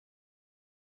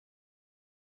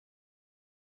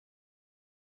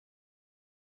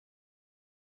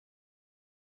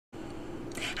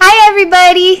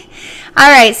everybody!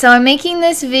 Alright, so I'm making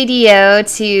this video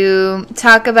to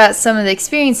talk about some of the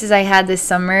experiences I had this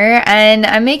summer, and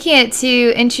I'm making it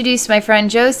to introduce my friend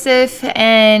Joseph,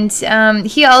 and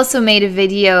he also made a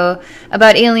video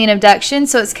about alien abduction,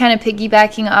 so it's kind of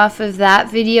piggybacking off of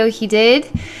that video he did.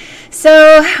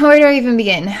 So, where do I even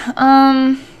begin?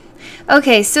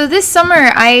 Okay, so this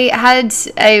summer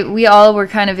we all were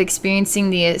kind of experiencing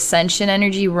the ascension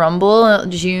energy rumble,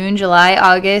 June, July,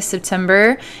 August,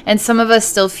 September, and some of us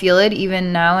still feel it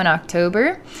even now in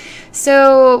October.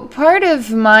 So part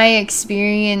of my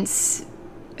experience,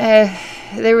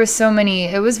 there was so many,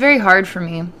 it was very hard for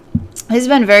me. It's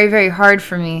been very, very hard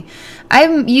for me.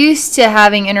 I'm used to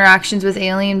having interactions with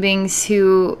alien beings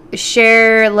who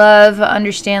share love,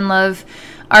 understand love,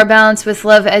 are balanced with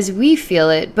love as we feel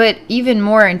it, but even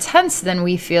more intense than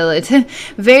we feel it.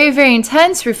 Very, very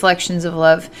intense reflections of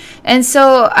love. And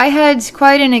so I had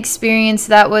quite an experience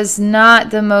that was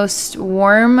not the most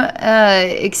warm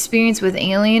experience with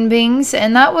alien beings,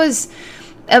 and that was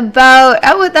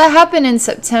that happened in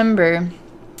September.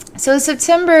 So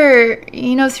September,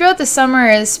 you know, throughout the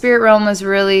summer, the spirit realm was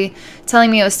really telling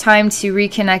me it was time to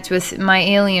reconnect with my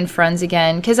alien friends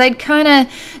again, because I'd kind of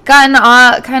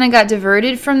got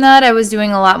diverted from that. I was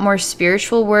doing a lot more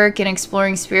spiritual work and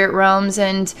exploring spirit realms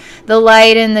and the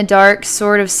light and the dark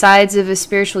sort of sides of a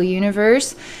spiritual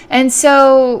universe. And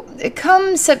so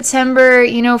come September,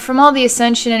 you know, from all the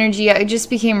ascension energy, I just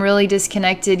became really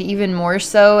disconnected even more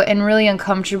so, and really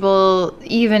uncomfortable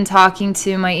even talking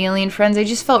to my alien friends. I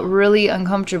just felt really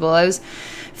uncomfortable. I was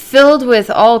filled with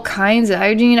all kinds of,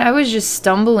 I was just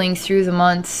stumbling through the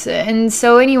months. And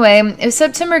so anyway,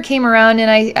 September came around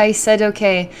and I said,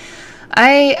 okay,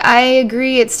 I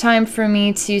agree, it's time for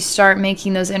me to start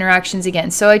making those interactions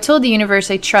again. So I told the universe,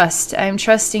 I'm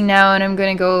trusting now, and I'm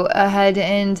going to go ahead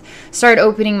and start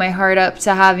opening my heart up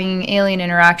to having alien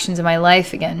interactions in my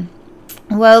life again.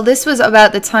 Well, this was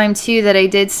about the time, too, that I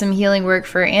did some healing work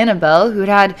for Annabelle, who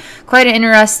had quite an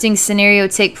interesting scenario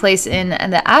take place in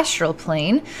the astral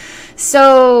plane.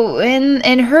 So,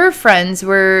 and her friends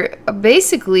were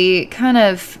basically kind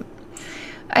of,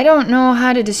 I don't know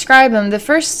how to describe them. The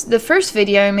first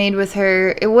video I made with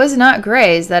her, it was not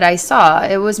grays that I saw.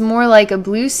 It was more like a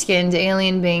blue-skinned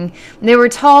alien being. They were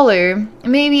taller,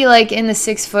 maybe like in the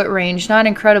 6-foot range, not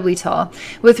incredibly tall,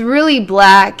 with really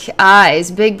black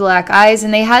eyes, big black eyes,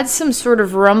 and they had some sort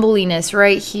of rumbliness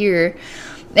right here.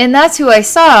 And that's who I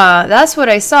saw. That's what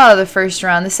I saw the first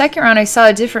round. The second round, I saw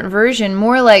a different version,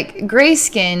 more like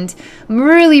gray-skinned,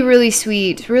 really, really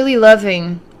sweet, really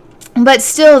loving. But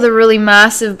still, the really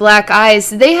massive black eyes.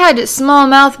 They had a small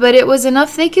mouth, but it was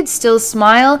enough they could still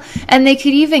smile, and they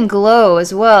could even glow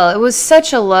as well. It was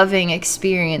such a loving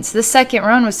experience. The second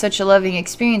round was such a loving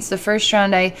experience. The first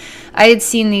round, I had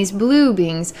seen these blue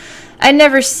beings. I'd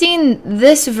never seen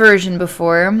this version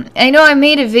before. I know I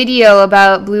made a video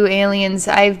about blue aliens.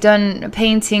 I've done a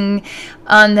painting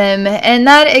on them, and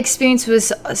that experience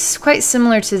was quite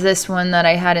similar to this one that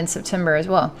I had in September as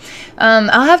well.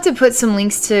 I'll have to put some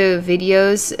links to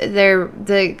videos. They're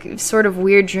the sort of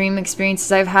weird dream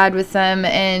experiences I've had with them,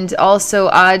 and also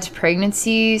odd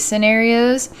pregnancy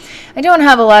scenarios. I don't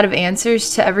have a lot of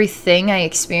answers to everything I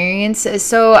experience,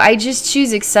 so I just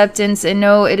choose acceptance and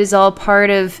know it is all part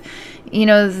of, you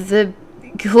know, the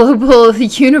global,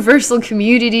 universal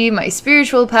community, my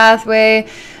spiritual pathway,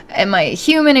 and my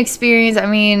human experience. I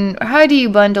mean, how do you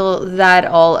bundle that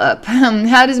all up?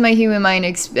 How does my human mind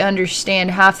understand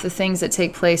half the things that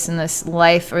take place in this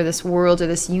life or this world or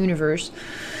this universe?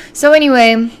 So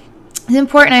anyway, it's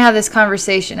important I have this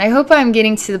conversation. I hope I'm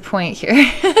getting to the point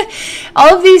here.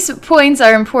 All of these points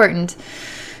are important.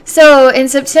 So in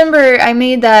September, I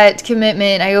made that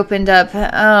commitment. I opened up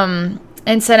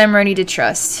and said I'm ready to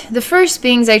trust. The first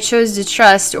beings I chose to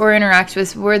trust or interact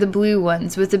with were the blue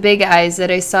ones with the big eyes that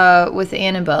I saw with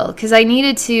Annabelle, because I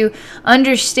needed to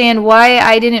understand why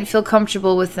I didn't feel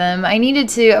comfortable with them. I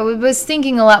was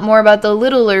thinking a lot more about the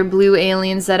littler blue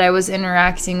aliens that I was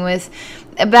interacting with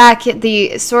back at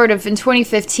the sort of in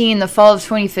 2015, the fall of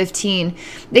 2015.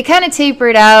 They kind of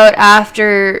tapered out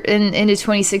after into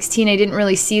 2016. I didn't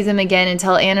really see them again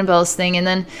until Annabelle's thing, and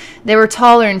then they were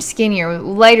taller and skinnier,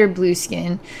 lighter blue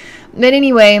skin. But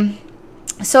anyway,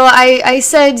 so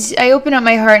I opened up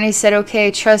my heart and I said, okay,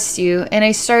 I trust you. And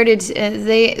I started,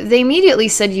 they immediately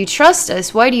said, you trust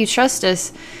us? Why do you trust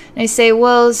us? And I say,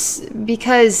 well,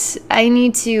 because I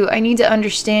need to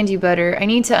understand you better. I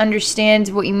need to understand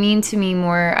what you mean to me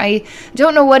more. I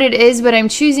don't know what it is, but I'm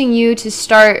choosing you to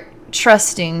start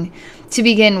trusting. to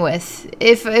begin with.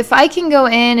 If I can go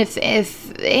in,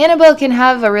 if Annabelle can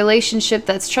have a relationship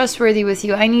that's trustworthy with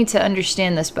you, I need to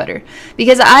understand this better,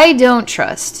 because I don't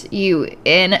trust you,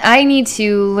 and I need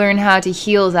to learn how to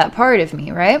heal that part of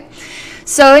me, right?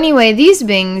 So anyway, these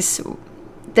beings,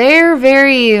 they're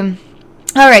very...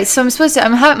 All right, so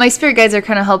my spirit guides are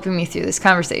kind of helping me through this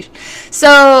conversation.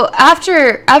 So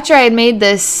after I had made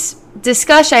this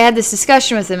discussion, I had this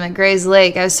discussion with him at Gray's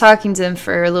Lake. I was talking to him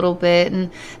for a little bit,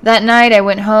 and that night I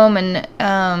went home, and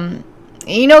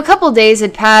a couple of days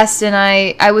had passed, and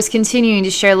I was continuing to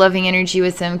share loving energy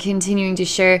with him, continuing to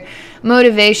share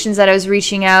motivations that I was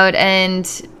reaching out,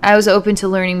 and I was open to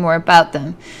learning more about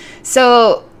them.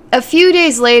 So a few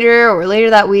days later, or later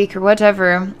that week, or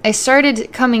whatever, I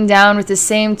started coming down with the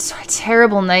same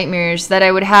terrible nightmares that I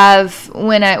would have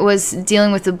when I was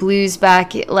dealing with the blues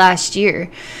back last year.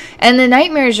 And the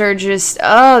nightmares are just,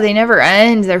 they never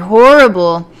end. They're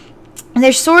horrible. And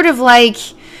they're sort of like,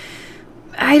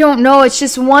 I don't know, it's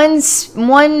just one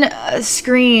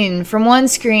screen, from one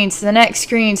screen to the next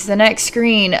screen to the next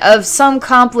screen of some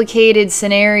complicated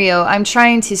scenario. I'm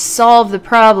trying to solve the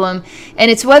problem, and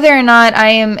it's whether or not I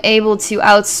am able to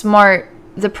outsmart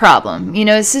the problem.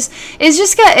 I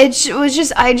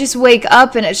just wake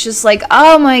up and it's just like,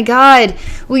 oh my God,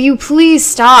 will you please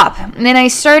stop? And then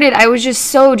I was just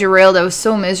so derailed. I was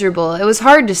so miserable. It was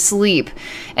hard to sleep.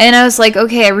 And I was like,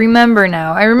 okay, I remember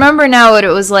now what it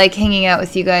was like hanging out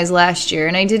with you guys last year.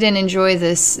 And I didn't enjoy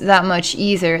this that much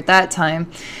either at that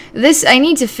time. I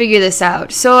need to figure this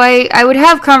out. So I would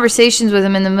have conversations with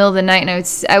him in the middle of the night,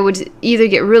 and I would either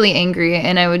get really angry,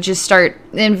 and I would just start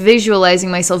visualizing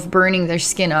myself burning their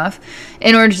skin off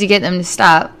in order to get them to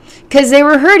stop, because they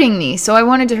were hurting me, so I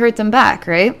wanted to hurt them back,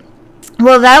 right?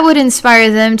 Well, that would inspire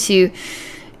them to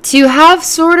have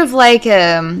sort of like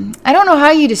I don't know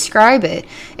how you describe it.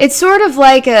 It's sort of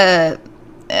like a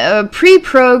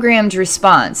pre-programmed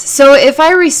response. So if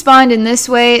I respond in this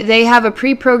way, they have a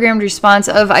pre-programmed response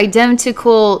of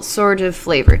identical sort of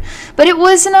flavor. But it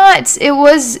was not. It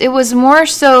was more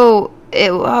so.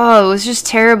 It was just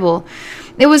terrible.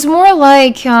 It was more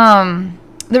like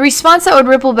the response that would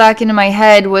ripple back into my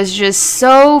head was just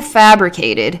so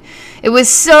fabricated. It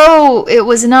was not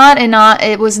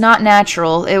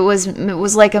natural. It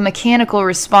was like a mechanical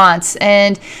response.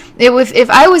 And if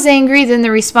I was angry, then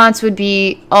the response would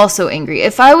be also angry.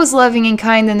 If I was loving and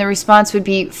kind, then the response would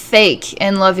be fake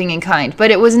and loving and kind.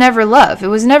 But it was never love. It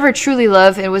was never truly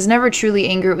love. It was never truly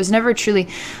anger. It was never truly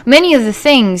many of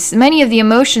the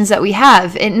emotions that we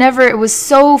have. It was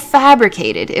so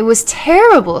fabricated. It was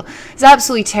terrible. It was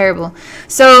absolutely terrible.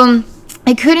 So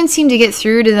I couldn't seem to get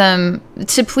through to them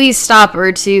to please stop,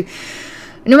 or to,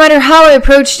 no matter how I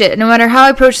approached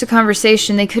the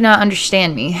conversation, they could not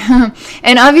understand me.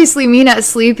 And obviously me not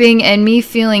sleeping, and me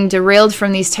feeling derailed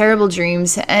from these terrible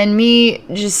dreams, and me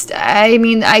just,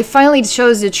 I finally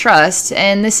chose to trust,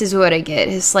 and this is what I get.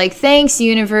 It's like, thanks,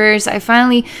 universe, I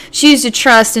finally choose to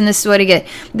trust, and this is what I get.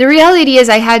 The reality is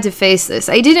I had to face this.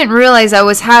 I didn't realize I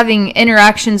was having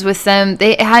interactions with them.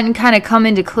 They hadn't kind of come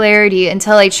into clarity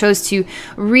until I chose to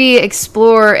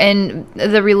re-explore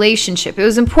the relationship. It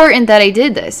was important that I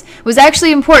did this. It was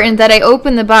actually important that I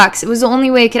opened the box. It was the only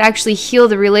way I could actually heal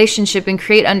the relationship and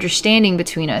create understanding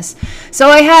between us. So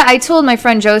I told my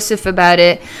friend Joseph about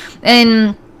it,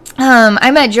 and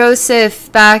I met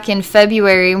Joseph back in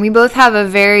February, and we both have a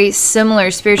very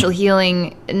similar spiritual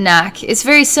healing knack. It's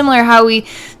very similar how we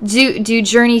do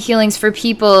journey healings for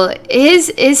people.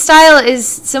 His style is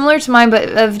similar to mine, but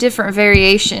of different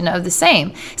variation of the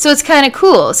same. So it's kind of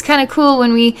cool. It's kind of cool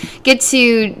when we get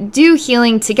to do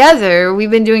healing together.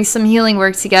 We've been doing some healing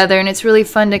work together, and it's really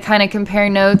fun to kind of compare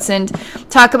notes and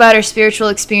talk about our spiritual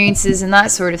experiences and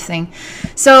that sort of thing.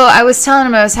 So I was telling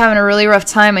him I was having a really rough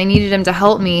time. I needed him to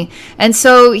help me. And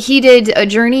so he did a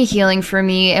journey healing for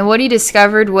me, and what he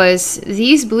discovered was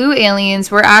these blue aliens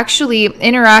were actually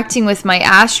interacting with my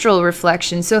astral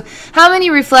reflection. So how many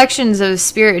reflections of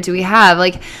spirit do we have?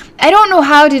 Like, I don't know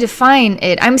how to define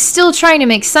it. I'm still trying to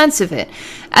make sense of it.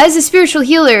 As a spiritual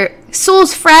healer,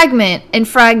 souls fragment and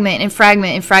fragment and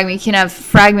fragment and fragment. You can have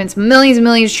fragments, millions and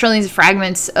millions, trillions of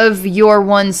fragments of your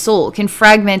one soul can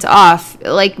fragment off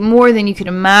like more than you could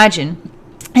imagine.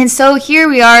 And so here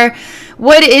we are.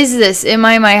 What is this? Am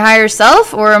I my higher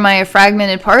self, or am I a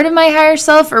fragmented part of my higher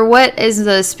self, or what is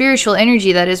the spiritual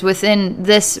energy that is within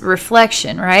this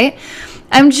reflection, right?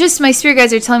 My spirit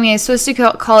guides are telling me I'm supposed to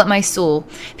call it my soul.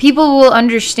 People will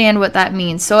understand what that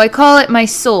means. So I call it my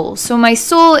soul. So my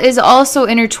soul is also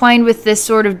intertwined with this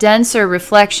sort of denser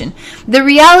reflection. The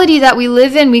reality that we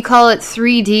live in, we call it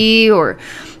 3D or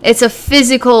It's a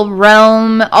physical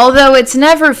realm, although it's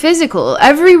never physical.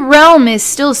 Every realm is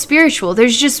still spiritual.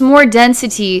 There's just more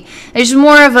density. There's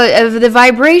more of the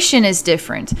vibration is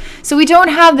different. So we don't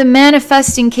have the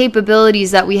manifesting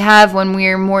capabilities that we have when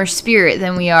we're more spirit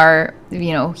than we are,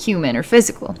 human or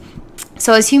physical.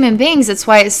 So as human beings, that's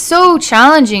why it's so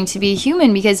challenging to be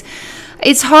human, because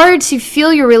it's hard to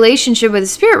feel your relationship with the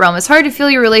spirit realm. It's hard to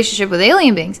feel your relationship with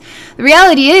alien beings. The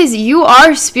reality is you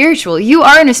are spiritual. You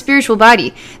are in a spiritual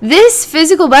body. This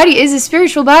physical body is a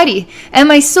spiritual body. And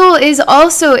my soul is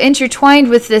also intertwined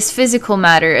with this physical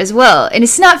matter as well. And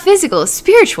it's not physical, it's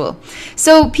spiritual.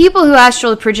 So people who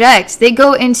astral project, they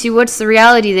go into, what's the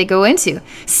reality they go into?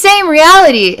 Same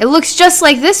reality. It looks just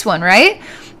like this one, right?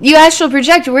 You astral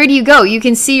project, where do you go? You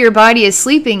can see your body is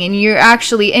sleeping and you're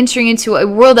actually entering into a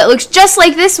world that looks just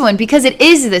like this one, because it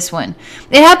is this one.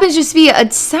 It happens just to be a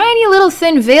tiny little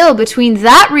thin veil between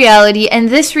that reality and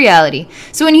this reality.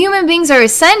 So when human beings are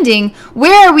ascending,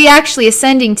 where are we actually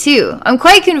ascending to? I'm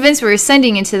quite convinced we're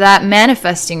ascending into that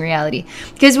manifesting reality.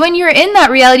 Because when you're in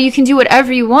that reality, you can do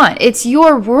whatever you want. It's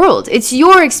your world. It's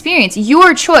your experience,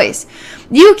 your choice.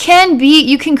 You can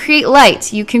create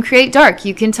light, you can create dark,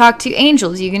 you can talk to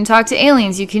angels, you can talk to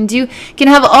aliens, you can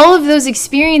have all of those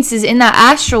experiences in that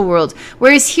astral world.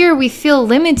 Whereas here we feel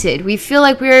limited. We feel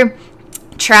like we're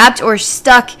trapped or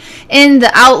stuck in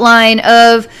the outline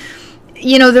of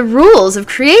the rules of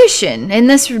creation in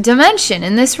this dimension,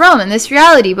 in this realm, in this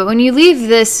reality. But when you leave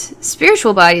this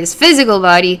spiritual body, this physical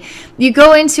body, you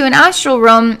go into an astral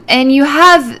realm and you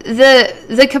have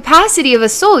the capacity of a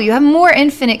soul. You have more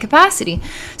infinite capacity.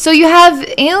 So you have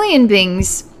alien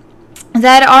beings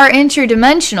that are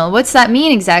interdimensional. What's that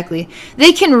mean exactly?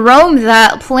 They can roam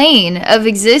that plane of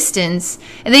existence,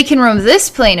 and they can roam this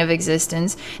plane of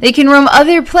existence. They can roam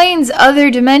other planes, other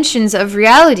dimensions of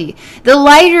reality. The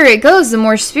lighter it goes, the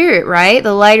more spirit, right?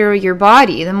 The lighter your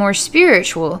body, the more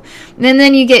spiritual. And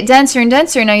then you get denser and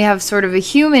denser. Now you have sort of a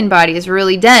human body is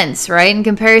really dense, right? In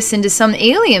comparison to some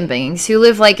alien beings who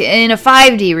live like in a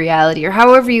 5D reality, or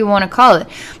however you want to call it.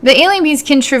 The alien beings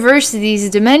can traverse these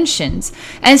dimensions.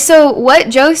 And so what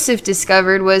Joseph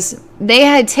discovered was they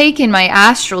had taken my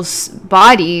astral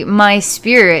body, my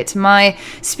spirit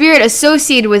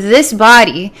associated with this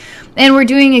body, and were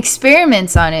doing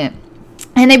experiments on it.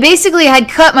 And they basically had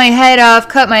cut my head off,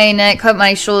 cut my neck, cut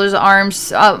my shoulders,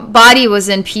 arms. Body was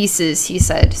in pieces, he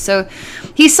said. So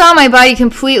he saw my body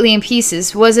completely in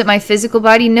pieces. Was it my physical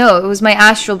body? No, it was my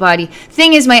astral body.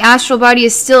 Thing is, my astral body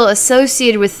is still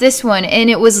associated with this one, and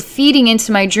it was feeding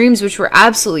into my dreams, which were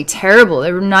absolutely terrible.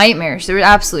 They were nightmares. They were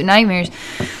absolute nightmares.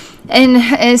 And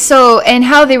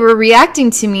how they were reacting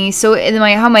to me. So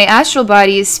how my astral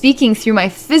body is speaking through my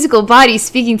physical body,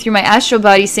 speaking through my astral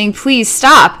body, saying, please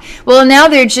stop. Well, now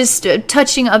they're just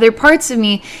touching other parts of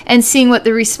me and seeing what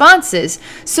the response is.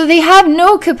 So they have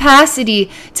no capacity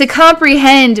to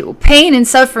comprehend pain and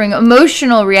suffering,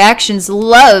 emotional reactions,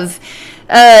 love,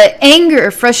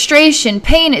 anger, frustration,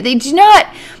 pain.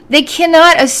 They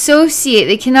cannot associate,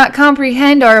 they cannot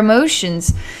comprehend our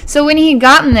emotions. So when he had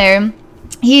gotten there,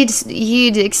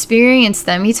 he'd experienced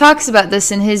them. He talks about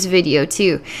this in his video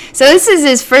too. So this is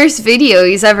his first video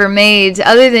he's ever made,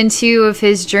 other than 2 of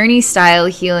his journey style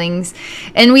healings.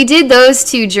 And we did those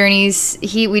 2 journeys.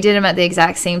 We did them at the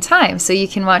exact same time. So you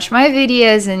can watch my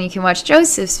videos and you can watch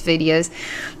Joseph's videos.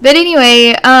 But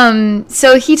anyway,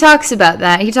 so he talks about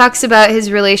that. He talks about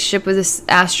his relationship with this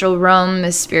astral realm,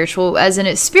 as spiritual, as in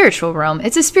a spiritual realm.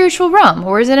 It's a spiritual realm,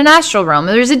 or is it an astral realm?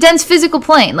 There's a dense physical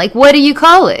plane. Like, what do you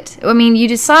call it? I mean,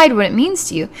 you decide what it means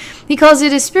to you. He calls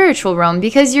it a spiritual realm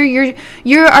because you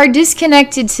are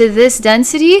disconnected to this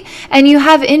density and you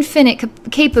have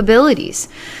infinite capabilities.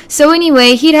 So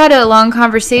anyway, he'd had a long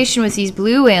conversation with these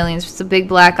blue aliens with the big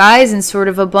black eyes and sort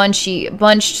of a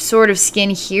bunched sort of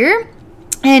skin here.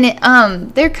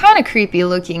 And they're kind of creepy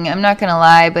looking, I'm not gonna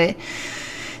lie, but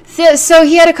so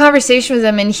he had a conversation with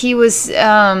them, and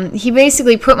he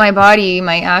basically put my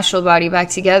astral body back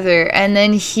together, and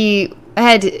then he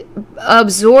had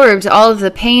absorbed all of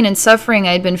the pain and suffering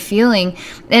I'd been feeling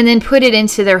and then put it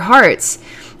into their hearts.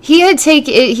 He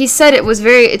said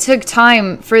it took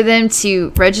time for them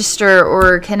to register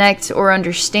or connect or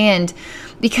understand,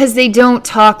 because they don't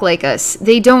talk like us.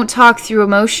 They don't talk through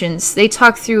emotions. They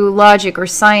talk through logic or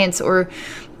science or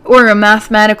a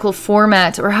mathematical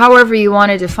format, or however you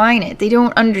want to define it. They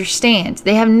don't understand.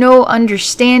 They have no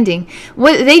understanding.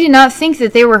 They did not think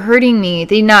that they were hurting me.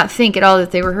 They did not think at all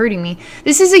that they were hurting me.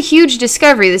 This is a huge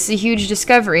discovery.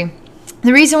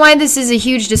 The reason why this is a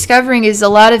huge discovery is a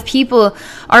lot of people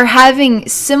are having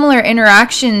similar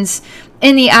interactions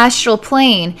in the astral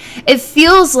plane. It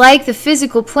feels like the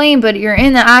physical plane, but you're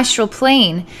in the astral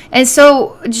plane. And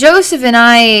so Joseph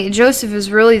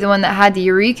is really the one that had the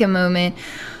eureka moment.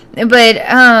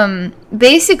 But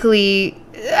basically,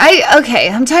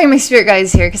 I'm talking my spirit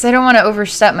guides here because I don't want to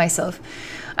overstep myself.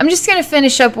 I'm just going to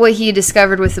finish up what he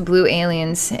discovered with the blue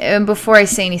aliens before I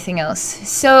say anything else.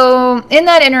 So in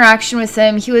that interaction with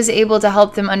them, he was able to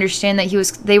help them understand that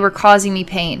they were causing me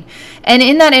pain. And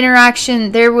in that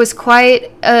interaction, there was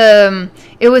quite,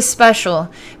 it was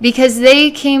special because they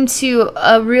came to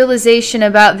a realization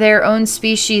about their own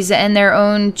species and their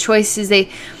own choices.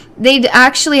 They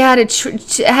actually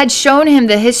had shown him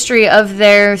the history of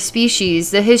their species,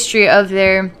 the history of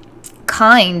their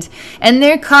kind, and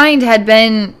their kind had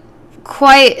been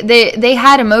quite, they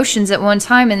had emotions at one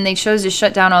time, and they chose to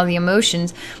shut down all the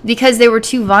emotions because they were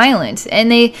too violent,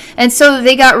 and so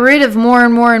they got rid of more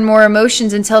and more and more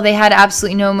emotions until they had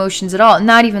absolutely no emotions at all,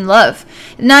 not even love,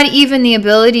 not even the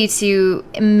ability to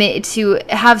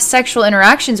have sexual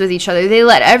interactions with each other. They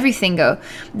let everything go.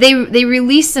 They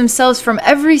released themselves from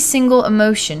every single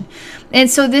emotion. And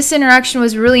so this interaction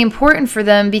was really important for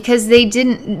them because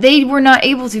they were not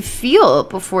able to feel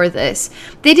before this.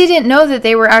 They didn't know that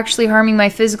they were actually harming my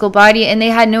physical body, and they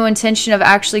had no intention of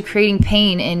actually creating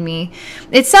pain in me.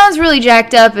 It sounds really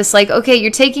jacked up. It's like, okay,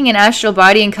 you're taking an astral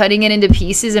body and cutting it into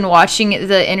pieces and watching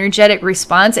the energetic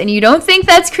response, and you don't think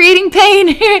that's creating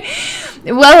pain?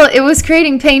 Well, it was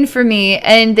creating pain for me,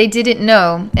 and they didn't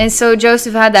know. And so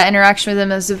Joseph had that interaction with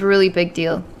them. It was a really big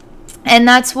deal. And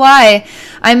that's why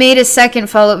I made a second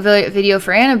follow-up video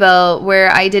for Annabelle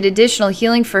where I did additional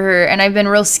healing for her, and I've been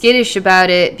real skittish about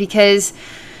it because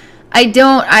you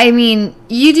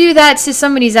do that to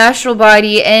somebody's astral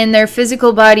body and their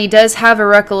physical body does have a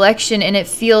recollection, and it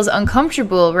feels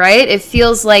uncomfortable, right? It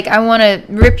feels like I want to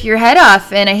rip your head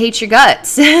off and I hate your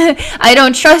guts. I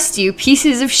don't trust you,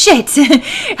 pieces of shit.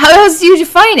 How else do you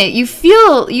define it? You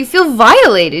feel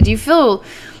violated. You feel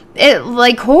it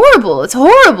like horrible. It's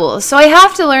horrible. So I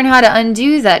have to learn how to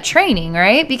undo that training,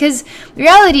 right? Because the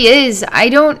reality is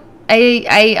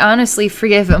I honestly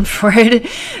forgive him for it.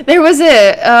 There was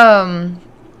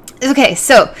okay,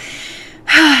 so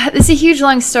this is a huge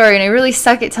long story and I really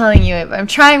suck at telling you it, but I'm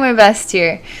trying my best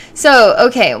here. So,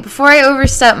 okay, before I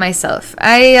overstep myself,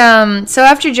 so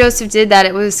after Joseph did that,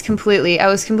 I was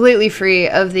completely free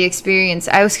of the experience.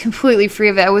 I was completely free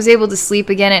of it. I was able to sleep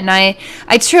again at night.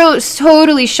 I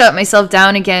totally shut myself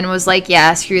down again, was like,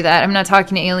 yeah, screw that. I'm not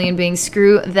talking to alien beings.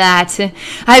 Screw that.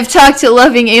 I've talked to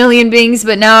loving alien beings,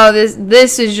 but now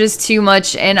this is just too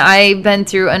much, and I've been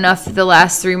through enough the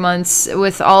last 3 months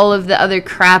with all of the other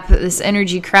crap, this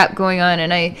energy crap going on,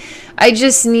 and I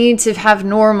just need to have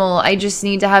normal. I just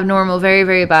need to have normal very,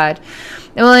 very bad.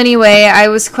 Well, anyway, I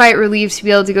was quite relieved to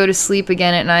be able to go to sleep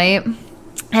again at night.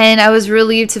 And I was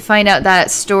relieved to find out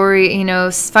that story,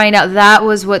 find out that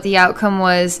was what the outcome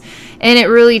was. And it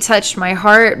really touched my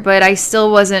heart, but I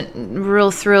still wasn't real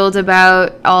thrilled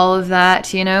about all of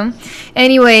that,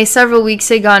 Anyway, several weeks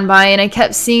had gone by, and I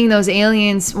kept seeing those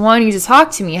aliens wanting to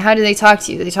talk to me. How do they talk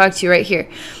to you? They talk to you right here.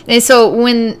 And so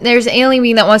when there's an alien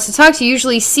being that wants to talk to you, you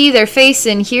usually see their face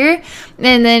in here,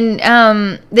 and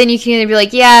then you can either be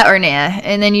like, yeah or nah,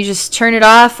 and then you just turn it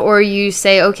off, or you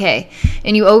say, okay,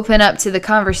 and you open up to the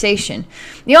conversation.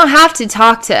 You don't have to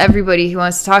talk to everybody who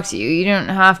wants to talk to you. You don't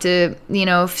have to,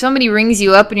 if somebody rings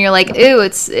you up and you're like, ew,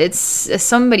 it's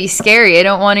somebody scary, I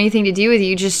don't want anything to do with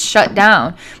you, just shut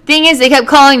down. Thing is, they kept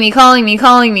calling me,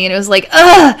 and it was like,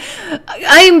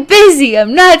 I'm busy,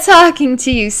 I'm not talking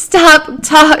to you, stop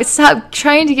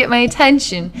trying to get my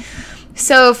attention.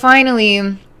 So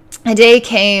finally, a day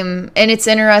came, and it's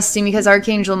interesting because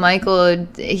Archangel Michael,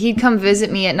 he'd come visit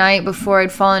me at night before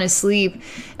I'd fallen asleep,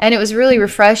 and it was really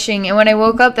refreshing. And when I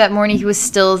woke up that morning, he was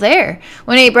still there.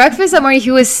 When I ate breakfast that morning,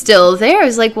 he was still there. I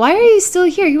was like, why are you still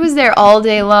here? He was there all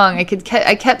day long. I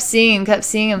kept seeing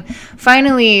him.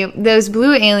 Finally, those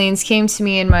blue aliens came to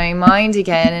me in my mind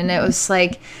again, and it was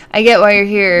like, I get why you're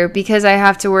here, because I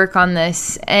have to work on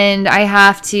this, and I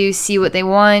have to see what they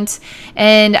want,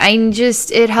 and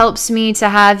it helps me to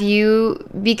have you,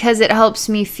 because it helps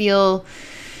me feel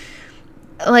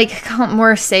like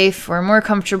more safe or more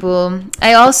comfortable.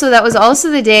 That was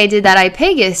also the day I did that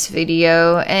iPegas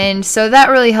video, and so that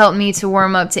really helped me to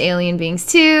warm up to alien beings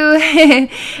too.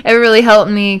 It really helped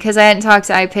me because I hadn't talked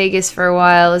to iPegas for a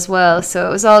while as well, so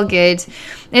it was all good.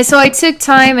 And so I took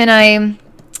time and I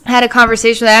had a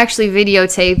conversation. I actually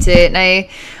videotaped it, and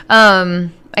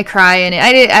I cry in it.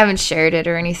 I haven't shared it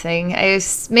or anything.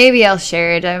 Maybe I'll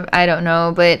share it. I don't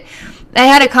know, but I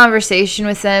had a conversation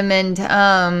with them, and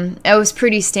I was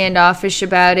pretty standoffish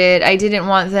about it. I didn't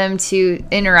want them to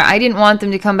interact. I didn't want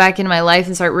them to come back into my life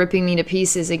and start ripping me to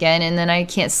pieces again, and then I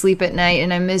can't sleep at night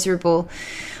and I'm miserable.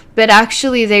 But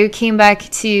actually, they came back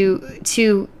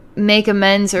to make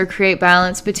amends or create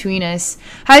balance between us.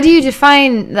 How do you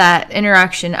define that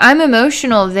interaction? I'm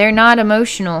emotional. They're not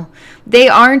emotional. They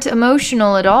aren't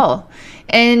emotional at all.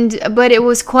 But it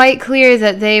was quite clear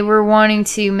that they were wanting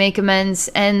to make amends,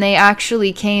 and they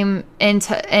actually came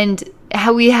into, and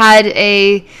how we had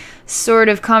a sort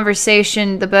of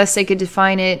conversation. The best I could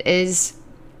define it is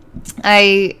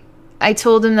I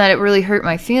told him that it really hurt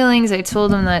my feelings. I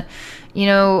told him that, you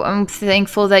know, I'm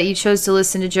thankful that you chose to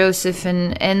listen to Joseph,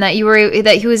 and that he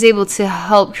was able to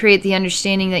help create the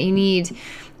understanding that you need.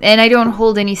 And I don't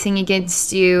hold anything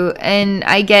against you. And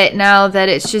I get now that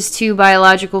it's just two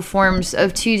biological forms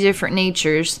of two different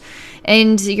natures.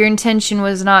 And your intention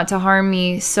was not to harm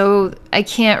me. So I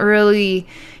can't really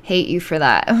hate you for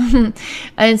that.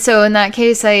 And so in that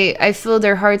case, I filled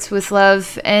their hearts with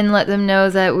love and let them know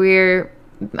that we're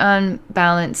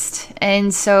unbalanced.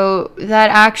 And so that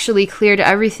actually cleared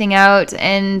everything out.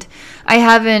 And I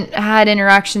haven't had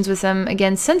interactions with them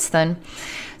again since then.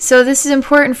 So this is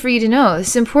important for you to know.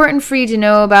 It's important for you to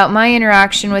know about my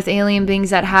interaction with alien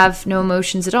beings that have no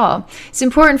emotions at all. It's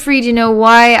important for you to know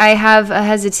why I have a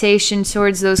hesitation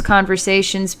towards those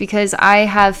conversations, because I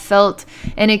have felt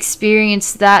and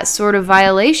experienced that sort of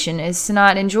violation. It's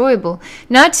not enjoyable.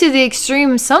 Not to the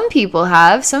extreme some people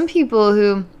have. Some people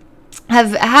who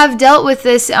have dealt with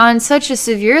this on such a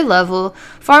severe level,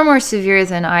 far more severe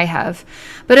than I have.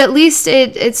 But at least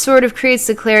it sort of creates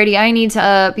the clarity I need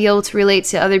to be able to relate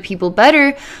to other people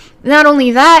better. Not only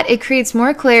that, it creates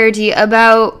more clarity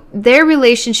about their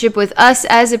relationship with us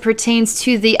as it pertains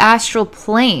to the astral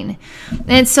plane.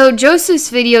 And so Joseph's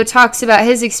video talks about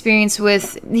his experience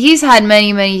with, he's had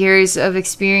many, many years of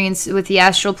experience with the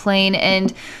astral plane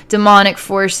and demonic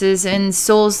forces and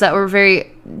souls that were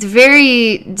very,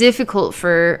 very difficult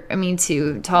for me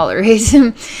to tolerate.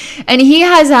 And he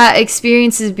has had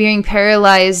experiences being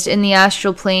paralyzed in the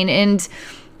astral plane, and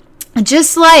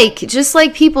just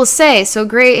like people say, so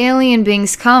gray alien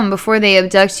beings come before they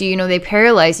abduct you, you know, they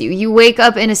paralyze you. You wake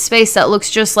up in a space that looks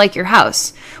just like your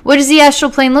house. What does the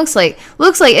astral plane look like?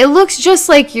 It looks just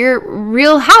like your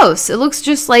real house. It looks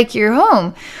just like your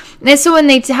home. And so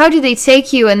how do they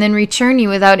take you and then return you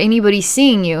without anybody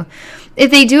seeing you? If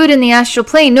they do it in the astral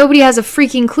plane, nobody has a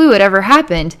freaking clue it ever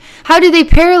happened. How do they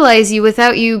paralyze you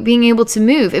without you being able to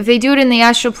move? If they do it in the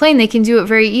astral plane, they can do it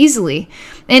very easily.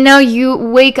 And now you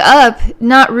wake up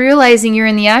not realizing you're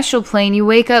in the astral plane. You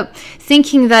wake up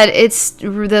thinking that it's the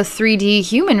 3D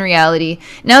human reality.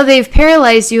 Now they've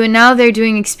paralyzed you, and now they're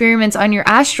doing experiments on your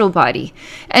astral body.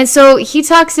 And so he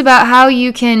talks about how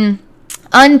you can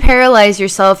unparalyze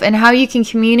yourself and how you can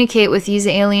communicate with these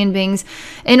alien beings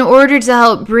in order to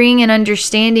help bring an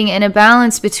understanding and a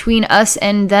balance between us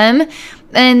and them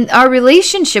and our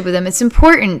relationship with them. It's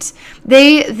important.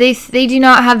 They do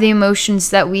not have the emotions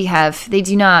that we have. They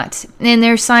do not. And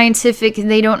they're scientific and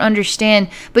they don't understand.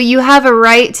 But you have a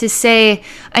right to say,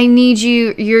 I need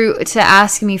you to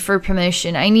ask me for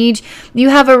permission. You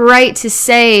have a right to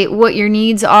say what your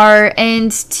needs are,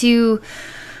 and to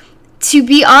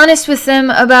be honest with them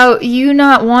about you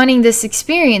not wanting this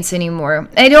experience anymore.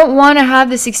 I don't want to have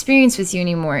this experience with you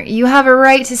anymore. You have a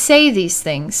right to say these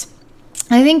things.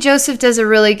 I think Joseph does a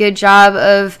really good job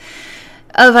of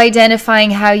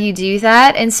identifying how you do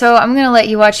that. And so I'm going to let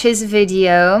you watch his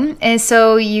video, and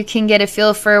so you can get a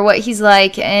feel for what he's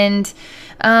like and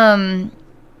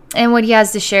what he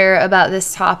has to share about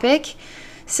this topic.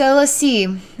 So let's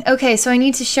see. Okay, so I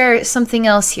need to share something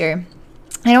else here.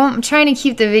 I'm trying to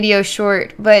keep the video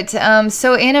short, but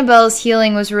so Annabelle's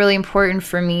healing was really important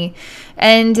for me.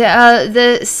 And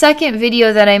the second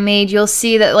video that I made, you'll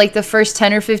see that like the first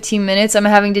 10 or 15 minutes, I'm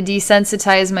having to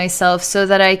desensitize myself so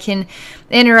that I can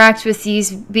interact with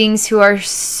these beings who are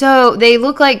they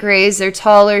look like grays. They're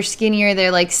taller, skinnier.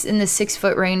 They're like in the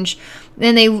 6-foot range.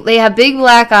 Then they have big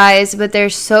black eyes, but they're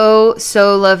so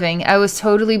loving. I was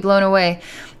totally blown away.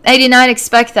 I did not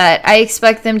expect that. I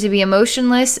expect them to be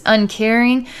emotionless,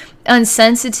 uncaring,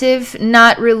 unsensitive,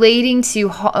 not relating to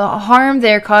harm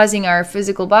they're causing our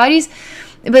physical bodies.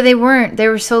 But they weren't. They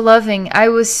were so loving. I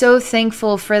was so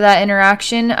thankful for that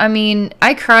interaction. I mean,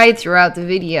 I cried throughout the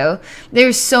video.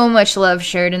 There's so much love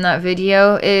shared in that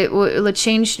video. It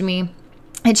changed me.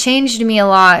 it changed me a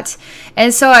lot.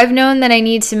 And so I've known that I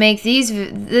need to make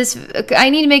I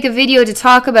need to make a video to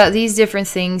talk about these different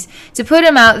things, to put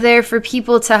them out there for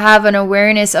people to have an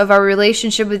awareness of our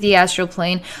relationship with the astral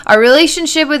plane, our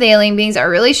relationship with alien beings, our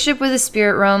relationship with the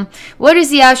spirit realm. What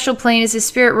is the astral plane? Is the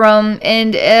spirit realm,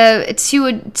 and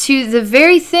to the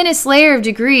very thinnest layer of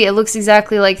degree, it looks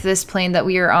exactly like this plane that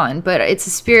we are on, but it's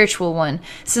a spiritual one.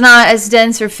 It's not as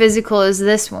dense or physical as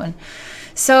this one.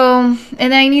 So,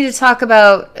 and I need to talk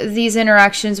about these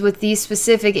interactions with these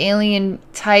specific alien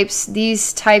types,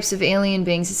 these types of alien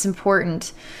beings. It's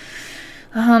important.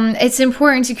 It's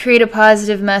important to create a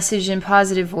positive message and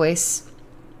positive voice.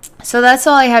 So that's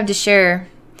all I have to share.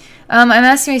 I'm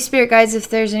asking my spirit guides if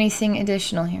there's anything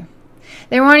additional here.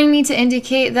 They're wanting me to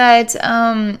indicate that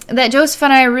that Joseph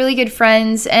and I are really good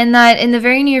friends, and that in the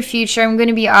very near future I'm going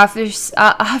to be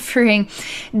offering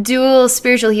dual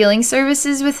spiritual healing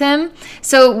services with him.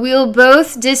 So we'll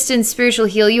both distance spiritual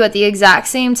heal you at the exact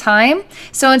same time.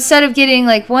 So instead of getting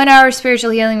like 1 hour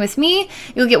spiritual healing with me,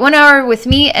 you'll get 1 hour with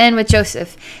me and with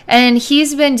Joseph. And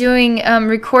he's been doing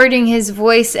recording his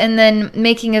voice and then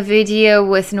making a video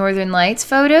with Northern Lights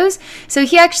photos. So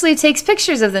he actually takes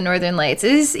pictures of the Northern Lights.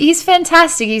 He's fantastic.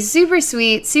 He's super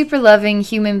sweet, super loving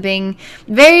human being,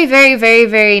 very, very, very,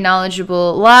 very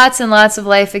knowledgeable, lots and lots of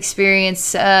life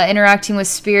experience interacting with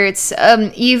spirits,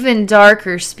 even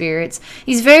darker spirits.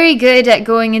 He's very good at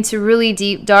going into really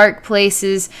deep, dark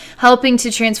places, helping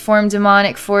to transform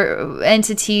demonic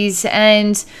entities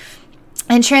and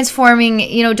transforming,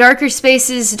 you know, darker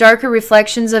spaces, darker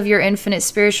reflections of your infinite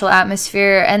spiritual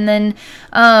atmosphere, and then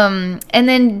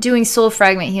doing soul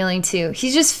fragment healing too.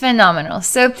 He's just phenomenal.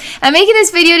 So I'm making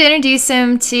this video to introduce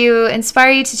him, to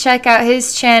inspire you to check out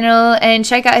his channel and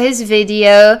check out his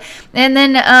video. And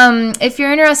then if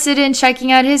you're interested in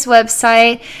checking out his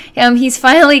website, he's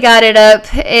finally got it up.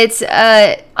 It's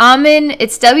Amin.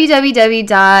 It's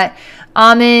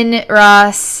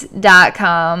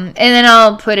www.aminross.com, and then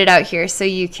I'll put it out here so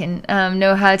you can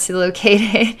know how to locate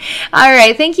it. All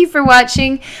right, thank you for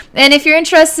watching, and if you're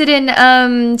interested in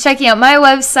checking out my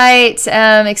website,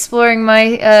 exploring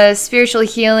my spiritual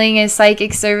healing and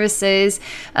psychic services,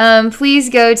 please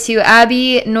go to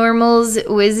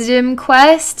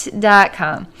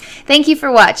abbynormalswisdomquest.com. Thank you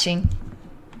for watching.